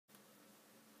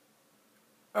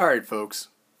Alright folks,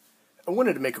 I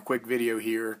wanted to make a quick video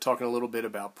here talking a little bit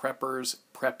about preppers,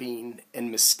 prepping, and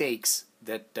mistakes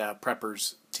that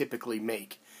preppers typically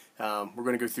make. We're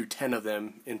going to go through 10 of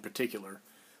them in particular.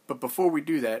 But before we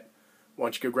do that, why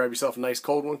don't you go grab yourself a nice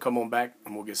cold one, come on back,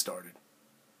 and we'll get started.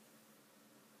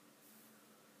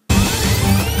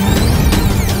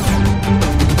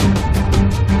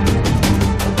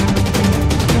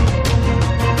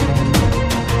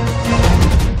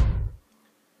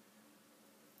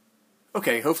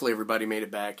 Okay, hopefully everybody made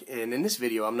it back, and in this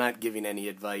video I'm not giving any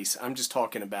advice. I'm just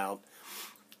talking about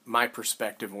my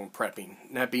perspective on prepping.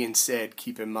 That being said,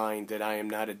 keep in mind that I am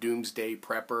not a doomsday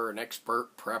prepper, an expert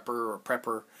prepper, or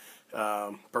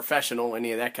prepper professional,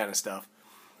 any of that kind of stuff.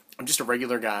 I'm just a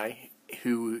regular guy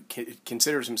who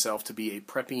considers himself to be a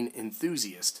prepping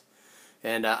enthusiast.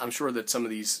 And I'm sure that some of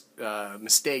these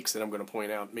mistakes that I'm going to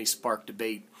point out may spark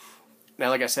debate. Now,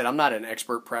 like I said, I'm not an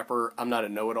expert prepper. I'm not a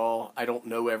know-it-all. I don't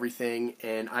know everything,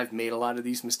 and I've made a lot of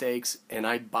these mistakes, and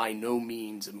I by no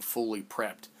means am fully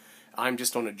prepped. I'm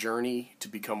just on a journey to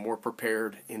become more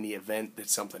prepared in the event that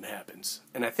something happens.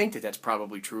 And I think that that's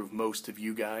probably true of most of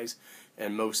you guys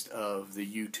and most of the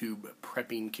YouTube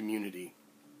prepping community.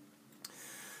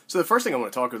 So the first thing I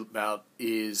want to talk about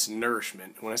is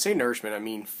nourishment. When I say nourishment, I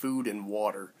mean food and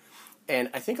water. And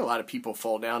I think a lot of people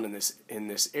fall down in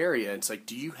this area. It's like,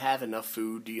 do you have enough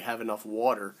food? Do you have enough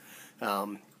water?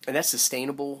 And that's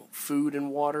sustainable food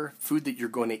and water, food that you're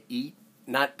going to eat,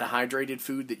 not dehydrated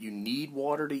food that you need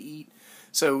water to eat.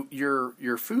 So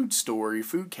your food store, your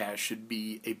food cache should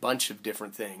be a bunch of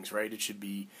different things, right? It should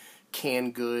be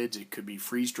canned goods. It could be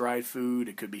freeze-dried food.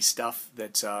 It could be stuff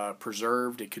that's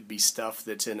preserved. It could be stuff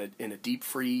that's in a deep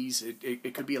freeze.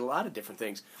 It could be a lot of different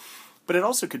things. But it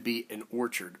also could be an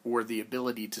orchard or the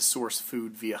ability to source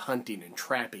food via hunting and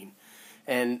trapping.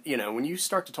 And, you know, when you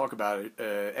start to talk about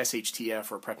a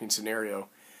SHTF or a prepping scenario,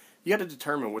 you got to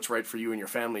determine what's right for you and your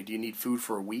family. Do you need food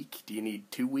for a week? Do you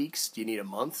need 2 weeks? Do you need a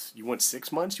month? You want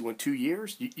 6 months? You want 2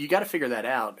 years? You got to figure that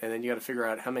out, and then you got to figure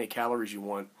out how many calories you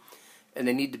want. And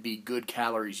they need to be good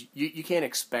calories. You can't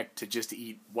expect to just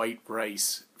eat white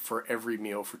rice for every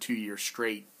meal for 2 years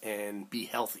straight and be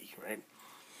healthy, right?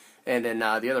 And then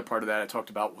the other part of that I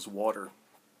talked about was water.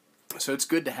 So it's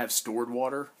good to have stored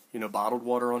water, you know, bottled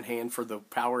water on hand for the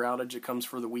power outage that comes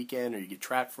for the weekend, or you get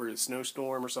trapped for a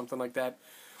snowstorm or something like that.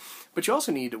 But you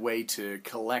also need a way to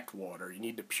collect water. You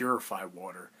need to purify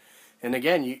water. And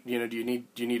again, you know, do you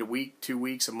need a week, 2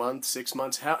 weeks, a month, 6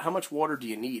 months? How much water do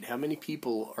you need? How many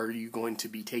people are you going to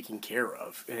be taking care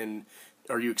of? And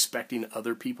are you expecting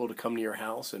other people to come to your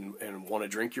house and want to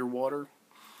drink your water?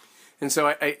 And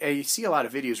so I see a lot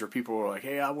of videos where people are like,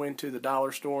 hey, I went to the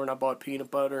dollar store and I bought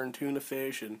peanut butter and tuna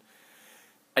fish, and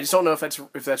I just don't know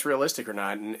if that's realistic or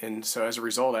not. And so as a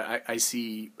result, I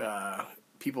see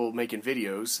people making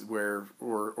videos where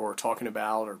or talking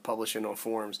about or publishing on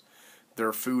forums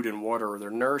their food and water or their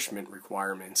nourishment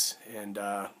requirements, and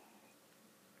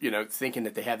you know, thinking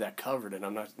that they have that covered, and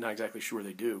I'm not exactly sure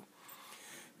they do.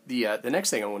 The next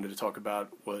thing I wanted to talk about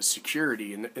was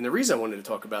security, and the reason I wanted to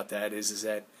talk about that is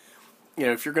that, you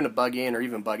know, if you're going to bug in or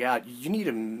even bug out, you need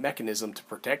a mechanism to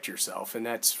protect yourself, and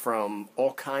that's from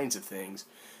all kinds of things.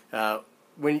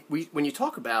 When you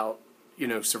talk about, you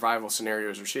know, survival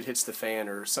scenarios or shit hits the fan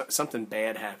or something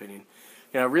bad happening,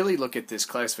 you know, really look at this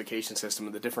classification system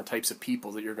of the different types of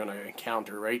people that you're going to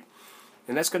encounter, right?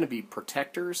 And that's going to be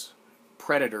protectors,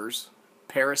 predators,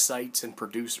 parasites, and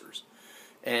producers.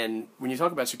 And when you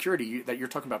talk about security, you're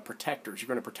talking about protectors. You're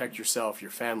going to protect yourself,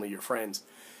 your family, your friends.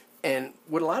 And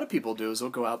what a lot of people do is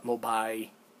they'll go out and they'll buy,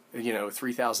 you know, a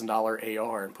 $3,000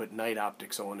 AR and put night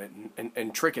optics on it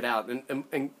and trick it out.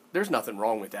 And there's nothing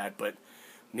wrong with that, but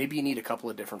maybe you need a couple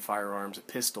of different firearms, a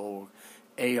pistol,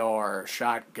 AR,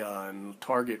 shotgun,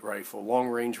 target rifle,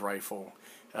 long-range rifle,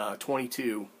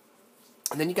 22.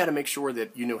 And then you got to make sure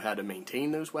that you know how to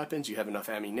maintain those weapons, you have enough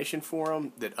ammunition for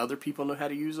them, that other people know how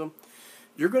to use them.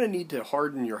 You're going to need to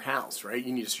harden your house, right?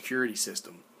 You need a security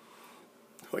system.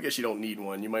 Well, I guess you don't need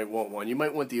one. You might want one. You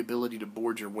might want the ability to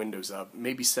board your windows up,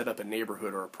 maybe set up a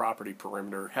neighborhood or a property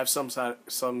perimeter, have some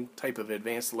type of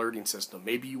advanced alerting system.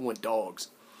 Maybe you want dogs.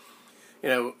 You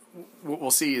know, what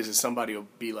we'll see is somebody will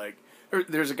be like,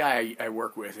 there's a guy I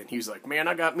work with, and he's like, man,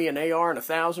 I got me an AR and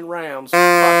 1,000 rounds.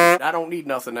 Fuck it, I don't need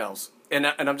nothing else. And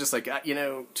I'm just like, you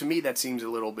know, to me that seems a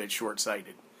little bit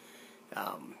short-sighted.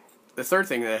 The third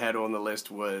thing that I had on the list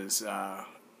was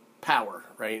power,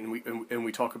 right? And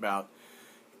we talk about,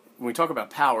 when we talk about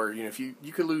power, you know, if you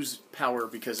could lose power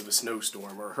because of a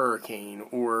snowstorm or a hurricane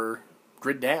or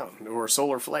grid down or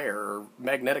solar flare or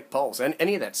magnetic pulse and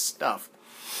any of that stuff,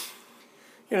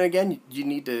 you know, again, you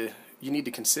need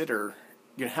to consider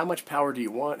how much power do you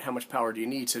want? How much power do you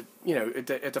need? So,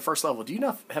 at the first level, do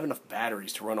you have enough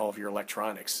batteries to run all of your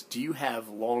electronics? Do you have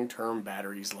long-term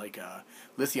batteries like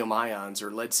lithium ions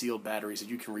or lead-sealed batteries that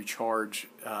you can recharge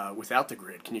without the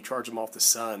grid? Can you charge them off the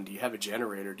sun? Do you have a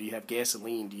generator? Do you have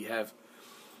gasoline? Do you have,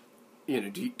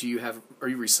 are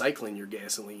you recycling your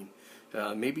gasoline?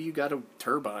 Maybe you got a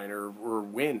turbine or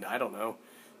wind. I don't know.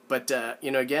 But,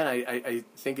 again, I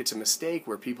think it's a mistake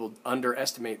where people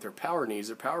underestimate their power needs,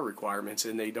 their power requirements,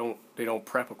 and they don't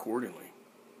prep accordingly.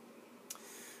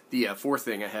 The fourth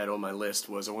thing I had on my list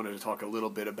was I wanted to talk a little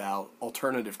bit about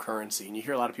alternative currency. And you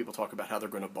hear a lot of people talk about how they're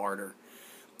going to barter.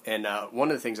 And one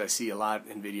of the things I see a lot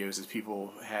in videos is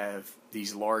people have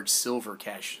these large silver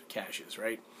caches,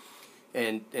 right?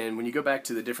 And when you go back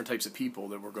to the different types of people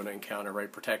that we're going to encounter,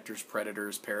 right, protectors,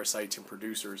 predators, parasites, and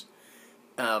producers,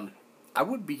 I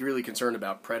would be really concerned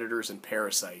about predators and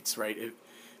parasites, right?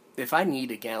 If I need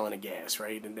a gallon of gas,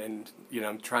 right, and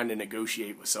I'm trying to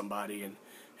negotiate with somebody, and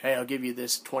hey, I'll give you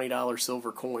this $20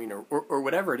 silver coin or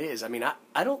whatever it is. I mean,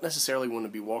 I don't necessarily want to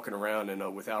be walking around in a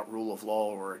without rule of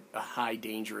law or a high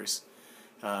dangerous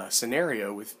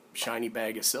scenario with shiny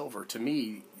bag of silver. To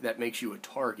me, that makes you a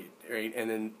target, right? And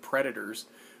then predators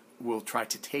will try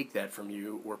to take that from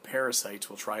you, or parasites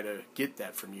will try to get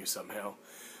that from you somehow.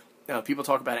 Now, people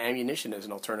talk about ammunition as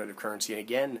an alternative currency, and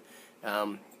again,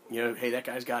 hey, that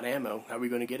guy's got ammo. How are we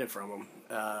going to get it from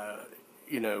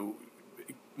him?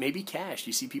 Maybe cash.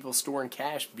 You see people storing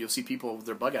cash. You'll see people with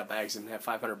their bug-out bags and have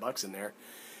 $500 in there.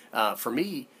 For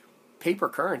me, paper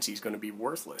currency is going to be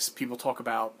worthless. People talk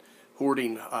about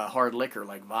hoarding hard liquor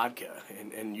like vodka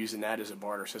and using that as a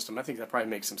barter system. I think that probably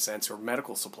makes some sense. Or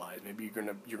medical supplies. Maybe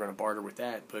you're gonna barter with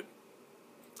that, but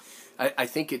I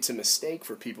think it's a mistake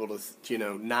for people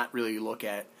to not really look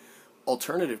at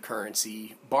alternative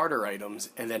currency, barter items,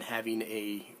 and then having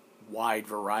a wide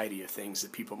variety of things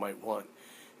that people might want.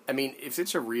 I mean, if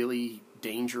it's a really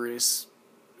dangerous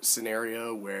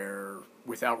scenario where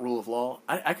without rule of law,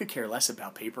 I could care less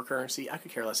about paper currency. I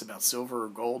could care less about silver or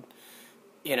gold.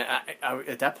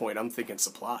 At that point, I'm thinking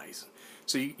supplies.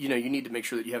 So you need to make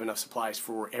sure that you have enough supplies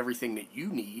for everything that you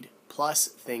need, plus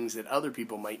things that other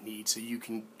people might need, so you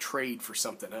can trade for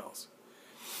something else.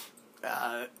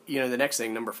 The next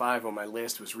thing, number 5 on my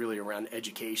list, was really around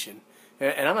education.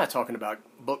 And I'm not talking about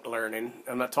book learning.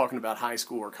 I'm not talking about high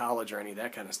school or college or any of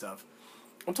that kind of stuff.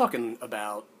 I'm talking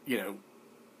about,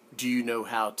 do you know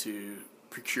how to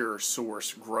procure,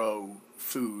 source, grow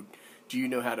food? Do you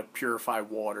know how to purify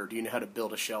water? Do you know how to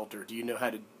build a shelter? Do you know how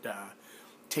to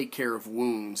take care of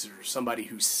wounds or somebody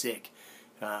who's sick?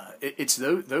 It's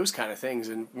those kind of things.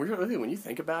 And really, when you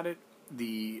think about it,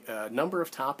 the number of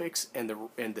topics and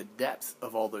the depth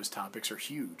of all those topics are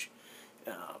huge.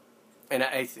 And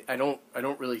I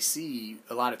don't really see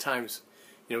a lot of times,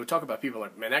 we talk about people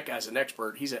like, man, that guy's an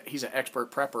expert. He's an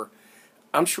expert prepper.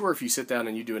 I'm sure if you sit down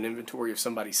and you do an inventory of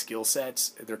somebody's skill sets,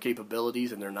 their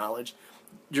capabilities, and their knowledge,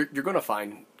 you're going to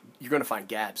find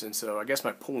gaps. And so I guess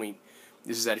my point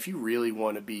is that if you really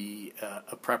want to be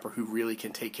a prepper who really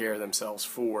can take care of themselves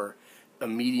for a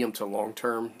medium to long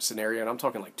term scenario, and I'm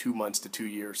talking like 2 months to 2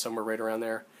 years, somewhere right around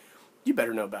there, you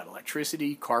better know about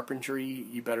electricity, carpentry,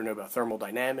 you better know about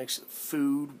thermodynamics,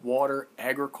 food, water,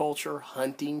 agriculture,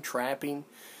 hunting, trapping.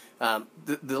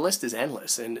 The list is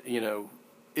endless, and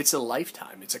it's a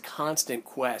lifetime. It's a constant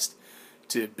quest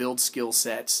to build skill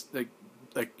sets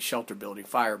like shelter building,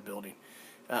 fire building.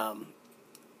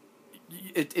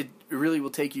 It really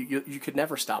will take you. You could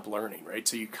never stop learning, right?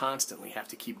 So you constantly have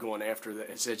to keep going after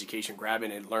this education,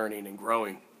 grabbing and learning and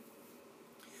growing.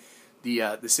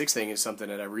 The sixth thing is something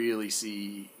that I really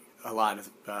see a lot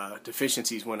of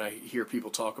deficiencies when I hear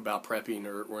people talk about prepping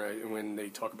or when they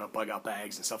talk about bug-out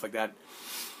bags and stuff like that.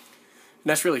 And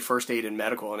that's really first aid and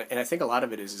medical. And I think a lot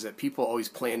of it is that people always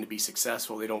plan to be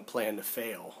successful. They don't plan to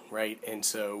fail, right? And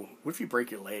so what if you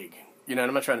break your leg? And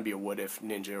I'm not trying to be a what-if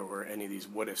ninja or any of these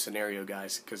what-if scenario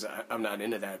guys, because I'm not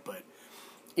into that. But,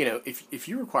 if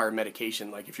you require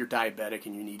medication, like if you're diabetic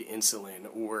and you need insulin,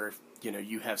 or if,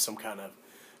 you have some kind of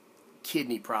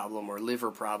kidney problem or liver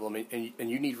problem and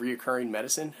you need reoccurring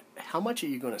medicine, how much are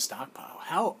you going to stockpile?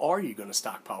 How are you going to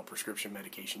stockpile prescription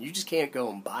medication? You just can't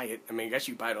go and buy it. I mean, I guess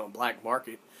you buy it on the black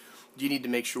market. You need to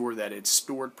make sure that it's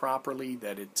stored properly,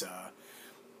 that it's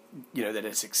that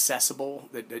it's accessible,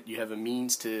 that you have a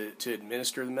means to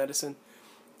administer the medicine.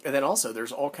 And then also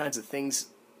there's all kinds of things,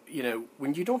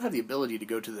 when you don't have the ability to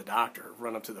go to the doctor,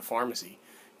 run up to the pharmacy,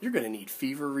 you're going to need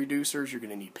fever reducers, you're going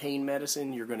to need pain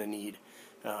medicine, you're going to need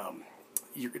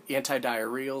your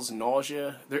antidiarrheals,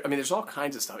 nausea. There's all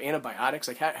kinds of stuff. Antibiotics.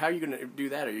 Like how are you going to do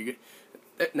that? And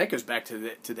that goes back to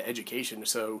the education.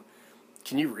 So,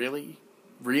 can you really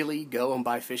really go and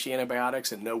buy fish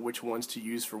antibiotics and know which ones to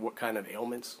use for what kind of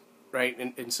ailments, right?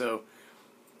 And so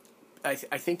I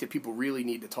think that people really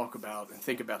need to talk about and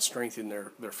think about strengthening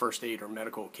their first aid or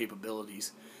medical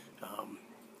capabilities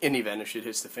in the event if shit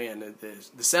hits the fan.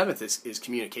 The seventh is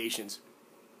communications.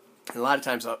 And a lot of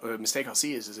times, a mistake I'll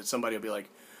see is that somebody will be like,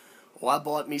 well, I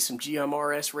bought me some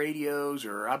GMRS radios,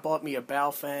 or I bought me a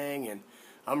Baofeng, and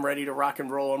I'm ready to rock and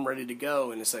roll, I'm ready to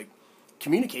go. And it's like,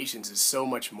 communications is so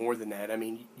much more than that. I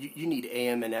mean, you need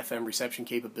AM and FM reception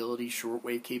capabilities,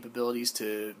 shortwave capabilities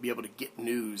to be able to get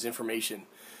news, information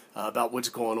about what's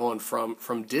going on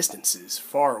from distances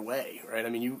far away, right? I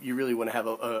mean, you really want to have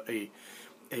a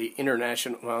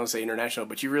international, well, I don't say international,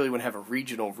 but you really want to have a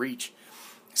regional reach.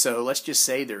 So let's just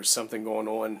say there's something going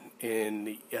on in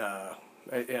the,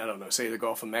 I don't know, say the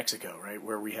Gulf of Mexico, right,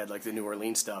 where we had like the New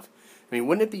Orleans stuff. I mean,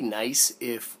 wouldn't it be nice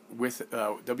if with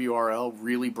WRL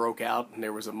really broke out and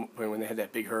there was when they had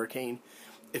that big hurricane,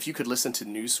 if you could listen to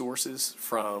news sources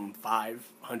from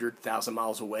 500,000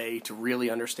 miles away to really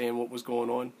understand what was going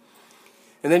on?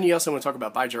 And then you also want to talk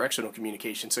about bidirectional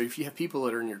communication. So if you have people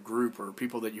that are in your group or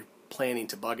people that you're planning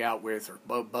to bug out with or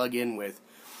bug in with,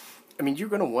 I mean, you're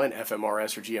going to want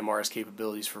FMRS or GMRS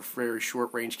capabilities for very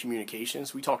short-range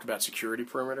communications. We talked about security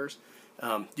perimeters.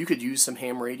 You could use some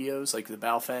ham radios like the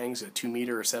Baofengs, a 2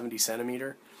 meter or 70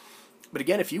 centimeter. But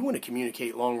again, if you want to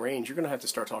communicate long range, you're going to have to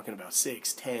start talking about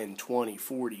 6, 10, 20,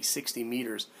 40, 60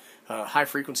 meters,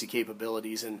 high-frequency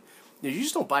capabilities. And you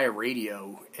just don't buy a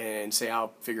radio and say,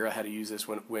 I'll figure out how to use this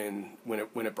when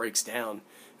it breaks down.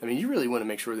 I mean, you really want to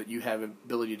make sure that you have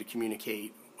ability to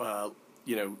communicate,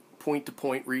 point to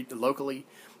point, locally,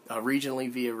 regionally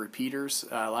via repeaters.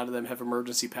 A lot of them have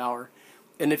emergency power.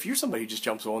 And if you're somebody who just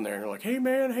jumps on there and you're like, hey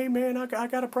man, I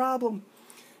got a problem,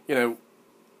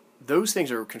 those things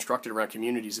are constructed around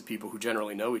communities of people who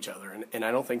generally know each other, and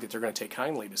I don't think that they're going to take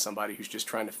kindly to somebody who's just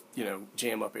trying to,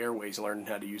 jam up airways and learn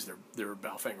how to use their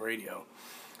Baofeng radio.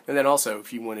 And then also,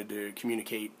 if you wanted to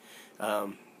communicate,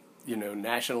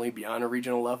 nationally beyond a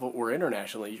regional level or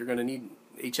internationally, you're going to need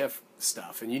HF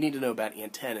stuff, and you need to know about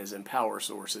antennas and power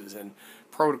sources and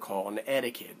protocol and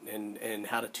etiquette and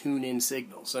how to tune in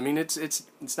signals. I mean, it's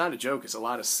not a joke. It's a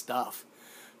lot of stuff.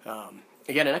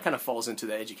 Again, and that kind of falls into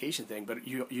the education thing, but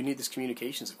you need this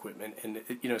communications equipment, and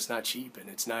it's not cheap and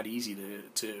it's not easy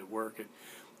to work.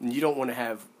 And you don't want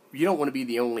to be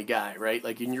the only guy, right?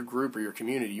 Like in your group or your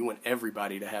community, you want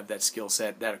everybody to have that skill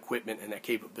set, that equipment, and that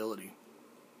capability.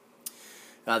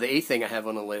 The eighth thing I have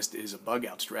on the list is a bug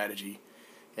out strategy.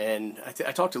 And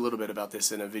I talked a little bit about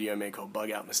this in a video I made called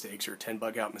Bug Out Mistakes, or 10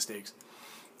 Bug Out Mistakes.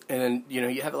 And,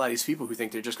 you have a lot of these people who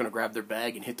think they're just going to grab their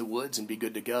bag and hit the woods and be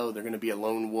good to go. They're going to be a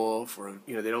lone wolf, or,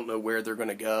 they don't know where they're going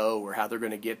to go or how they're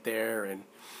going to get there. And,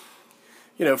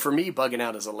 for me, bugging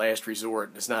out is a last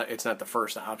resort. It's not the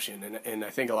first option. And I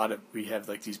think we have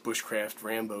like these bushcraft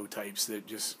Rambo types that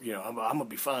just, I'm going to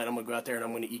be fine. I'm going to go out there and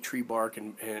I'm going to eat tree bark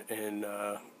and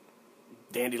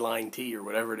dandelion tea or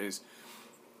whatever it is.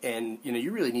 And,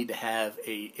 you really need to have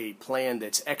a plan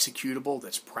that's executable,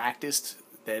 that's practiced,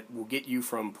 that will get you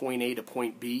from point A to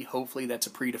point B. Hopefully that's a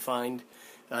predefined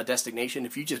destination.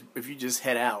 If you just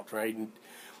head out, right, and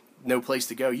no place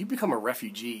to go, you become a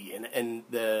refugee. And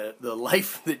the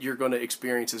life that you're going to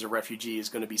experience as a refugee is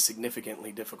going to be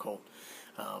significantly difficult.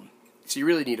 So you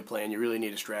really need a plan. You really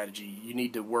need a strategy. You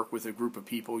need to work with a group of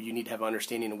people. You need to have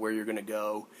understanding of where you're going to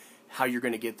go, how you're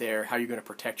going to get there, how you're going to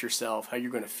protect yourself, how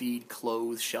you're going to feed,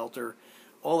 clothe, shelter,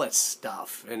 all that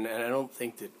stuff. And I don't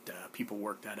think that people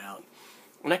work that out.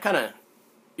 And that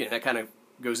kind of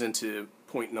goes into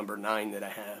point number 9 that I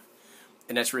have,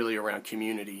 and that's really around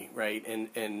community, right?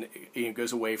 And it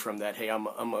goes away from that. Hey, I'm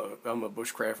a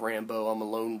bushcraft Rambo. I'm a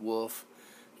lone wolf.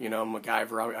 I'm a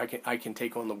MacGyver. I can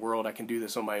take on the world. I can do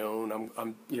this on my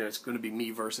own. It's going to be me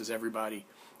versus everybody.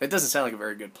 That doesn't sound like a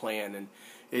very good plan, and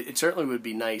it certainly would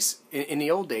be nice. In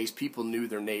the old days, people knew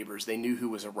their neighbors. They knew who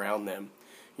was around them.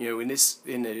 In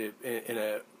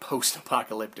a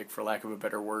post-apocalyptic, for lack of a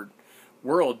better word,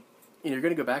 world, you're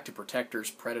going to go back to protectors,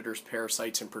 predators,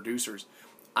 parasites, and producers.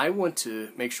 I want to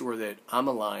make sure that I'm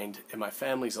aligned and my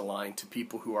family's aligned to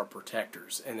people who are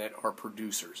protectors and that are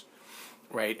producers,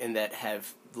 right? And that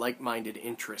have like-minded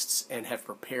interests and have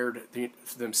prepared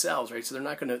themselves, right? So they're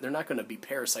not going to be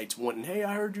parasites wanting, hey,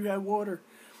 I heard you had water,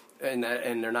 and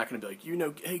they're not going to be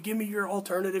like, hey, give me your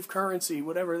alternative currency,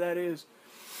 whatever that is.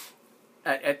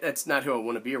 That's not who I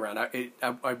want to be around.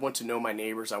 I want to know my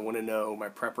neighbors. I want to know my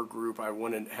prepper group. I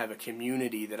want to have a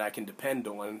community that I can depend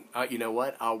on. You know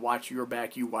what? I'll watch your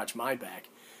back. You watch my back.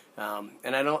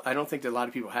 And I don't think that a lot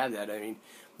of people have that. I mean,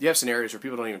 you have scenarios where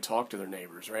people don't even talk to their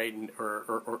neighbors, right?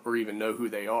 Or even know who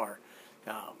they are.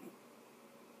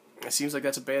 it seems like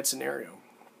that's a bad scenario.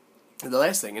 And the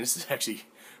last thing, and this is actually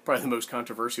probably the most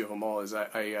controversial of them all, is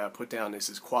I put down this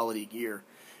is quality gear.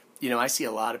 I see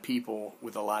a lot of people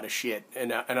with a lot of shit,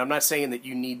 and I'm not saying that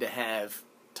you need to have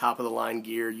top of the line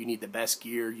gear, you need the best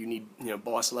gear, you need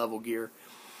boss level gear,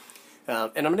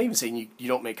 and I'm not even saying you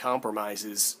don't make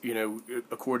compromises,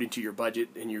 according to your budget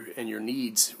and your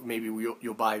needs. Maybe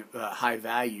you'll buy high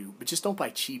value, but just don't buy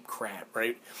cheap crap,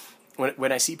 right?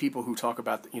 When I see people who talk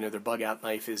about their bug out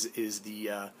knife is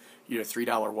the $3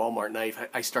 Walmart knife,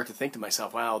 I start to think to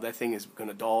myself, wow, that thing is going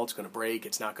to dull, it's going to break,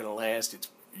 it's not going to last. It's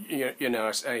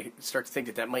I start to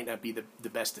think that might not be the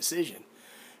best decision.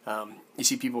 You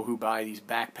see people who buy these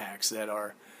backpacks that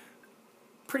are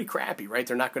pretty crappy, right?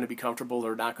 They're not going to be comfortable,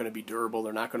 they're not going to be durable,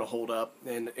 they're not going to hold up.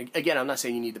 And again, I'm not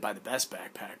saying you need to buy the best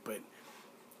backpack, but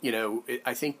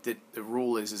I think that the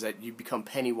rule is that you become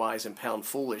penny wise and pound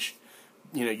foolish.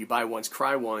 You buy once,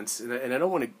 cry once, and I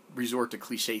don't want to resort to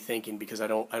cliche thinking, because I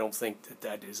don't think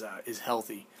that is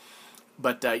healthy.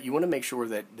 But you want to make sure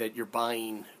that you're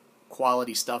buying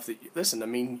quality stuff. Listen, I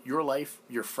mean, your life,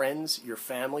 your friends, your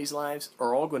family's lives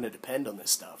are all going to depend on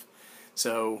this stuff.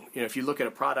 So if you look at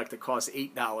a product that costs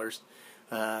 $8,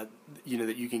 that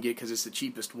you can get because it's the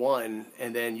cheapest one,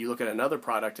 and then you look at another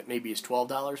product that maybe is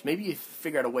 $12, maybe you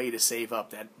figure out a way to save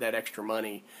up that extra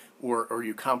money, or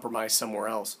you compromise somewhere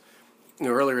else.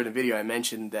 Earlier in the video, I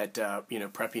mentioned that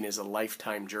prepping is a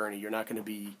lifetime journey. You're not going to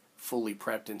be fully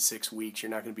prepped in 6 weeks. You're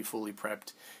not going to be fully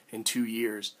prepped in 2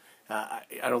 years.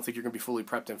 I don't think you're going to be fully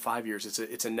prepped in 5 years.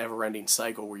 It's a never-ending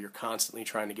cycle where you're constantly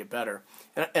trying to get better.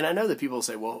 And I know that people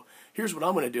say, well, here's what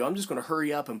I'm going to do. I'm just going to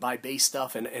hurry up and buy base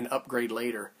stuff and upgrade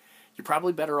later. You're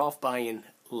probably better off buying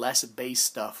less base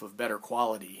stuff of better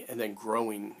quality and then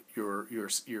growing your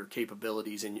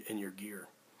capabilities and your gear.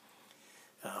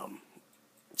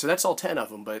 So that's all 10 of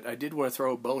them, but I did want to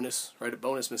throw a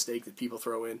bonus mistake that people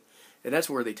throw in, and that's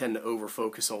where they tend to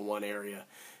over-focus on one area.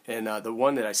 And the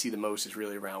one that I see the most is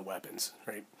really around weapons,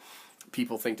 right?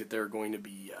 People think that they're going to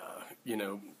be,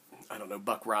 I don't know,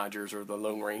 Buck Rogers or the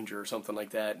Lone Ranger or something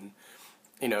like that, and,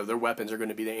 their weapons are going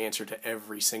to be the answer to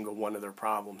every single one of their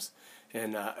problems.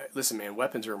 And listen, man,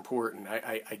 weapons are important.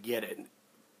 I get it,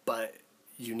 but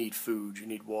you need food, you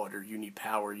need water, you need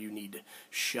power, you need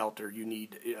shelter, you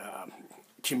need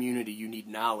community, you need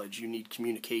knowledge, you need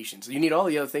communications, you need all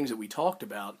the other things that we talked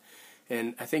about.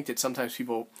 And I think that sometimes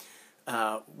people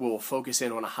will focus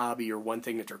in on a hobby or one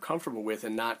thing that they're comfortable with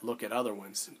and not look at other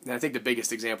ones. And I think the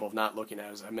biggest example of not looking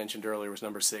at, as I mentioned earlier, was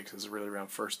number 6. Is really around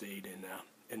first aid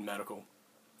and medical.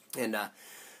 And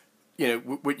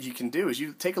what you can do is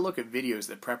you take a look at videos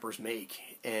that preppers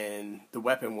make, and the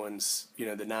weapon ones,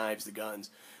 the knives, the guns.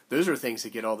 Those are things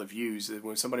that get all the views.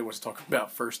 When somebody wants to talk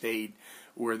about first aid,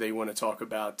 or they want to talk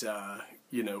about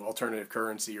alternative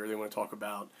currency, or they want to talk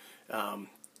about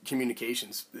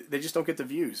communications, they just don't get the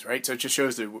views, right? So it just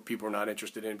shows that people are not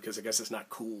interested in, because I guess it's not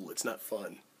cool, it's not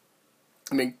fun.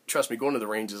 I mean, trust me, going to the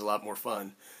range is a lot more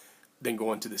fun than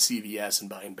going to the CVS and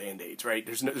buying Band-Aids, right?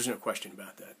 There's no question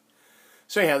about that.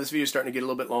 So anyhow, this video is starting to get a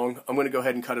little bit long. I'm going to go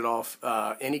ahead and cut it off.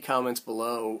 Any comments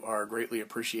below are greatly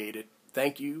appreciated.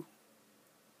 Thank you.